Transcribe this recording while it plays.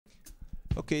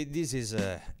Okay, this is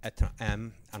a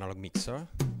Etna-M analog mixer.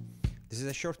 This is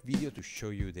a short video to show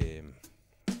you the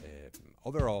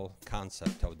overall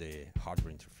concept of the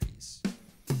hardware interface.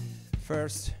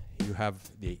 First, you have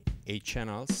the 8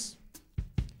 channels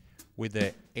with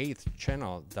the 8th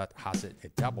channel that has a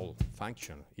double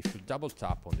function. If you double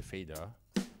tap on the fader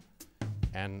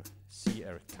and see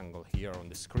a rectangle here on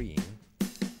the screen,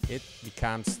 it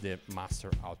becomes the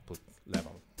master output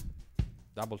level.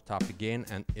 Double tap again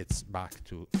and it's back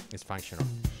to its function of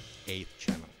 8th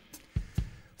channel.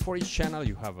 For each channel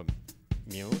you have a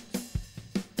mute,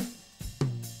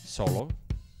 solo,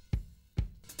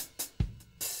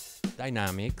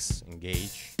 dynamics,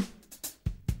 engage,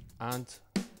 and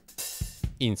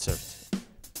insert,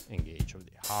 engage of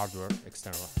the hardware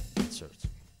external insert.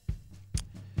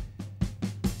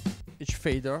 Each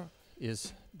fader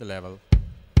is the level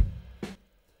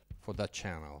for that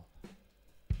channel.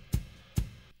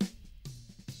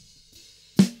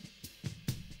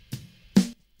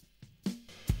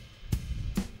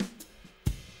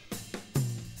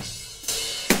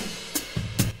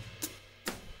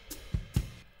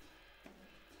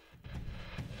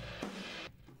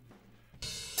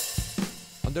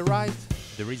 On the right,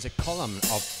 there is a column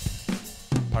of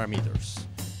parameters.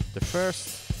 The first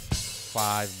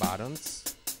 5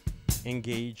 buttons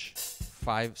engage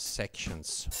 5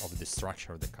 sections of the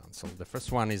structure of the console. The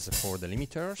first one is for the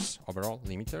limiters, overall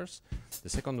limiters. The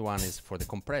second one is for the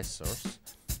compressors.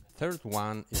 Third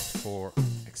one is for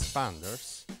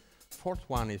expanders. Fourth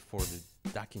one is for the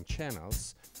ducking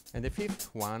channels. And the fifth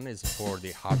one is for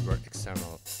the hardware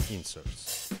external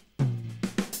inserts.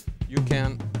 You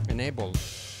can enable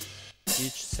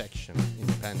each section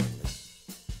independently.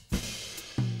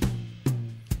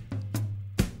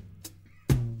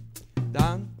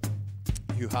 Then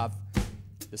you have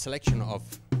the selection of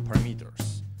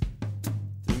parameters: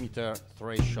 limiter,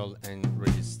 threshold and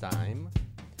release time,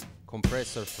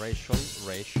 compressor threshold,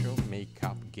 ratio,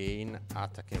 makeup, gain,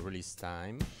 attack and release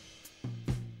time,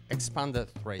 expander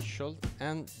threshold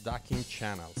and ducking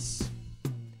channels,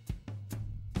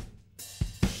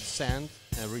 send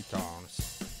and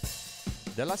returns.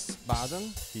 The last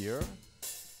button here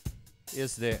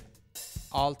is the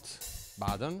Alt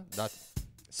button that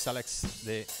selects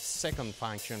the second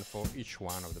function for each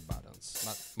one of the buttons,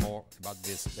 but more about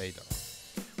this later.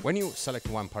 When you select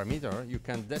one parameter, you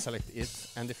can deselect it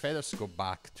and the faders go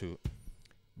back to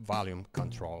volume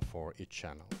control for each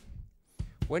channel.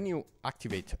 When you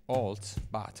activate Alt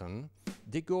button,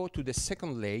 they go to the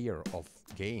second layer of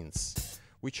gains,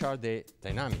 which are the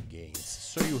dynamic gains.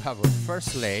 So you have a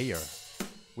first layer,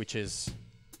 which is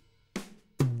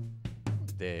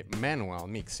the manual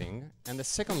mixing, and the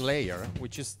second layer,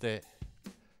 which is the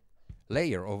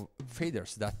layer of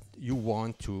faders that you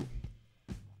want to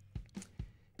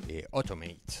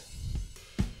automate.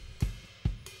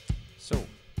 So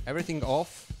everything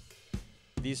off,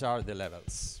 these are the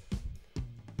levels.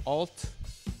 Alt,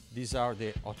 these are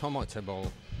the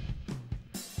automatable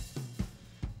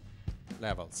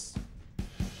levels.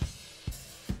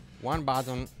 One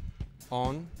button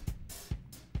on,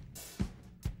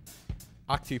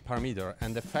 active parameter,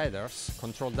 and the faders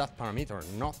control that parameter,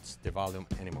 not the volume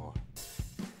anymore.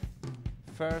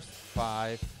 First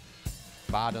 5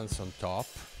 buttons on top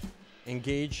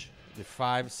engage the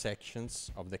 5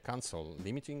 sections of the console: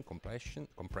 limiting,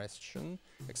 compression,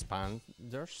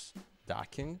 expanders,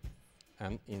 ducking,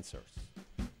 and inserts.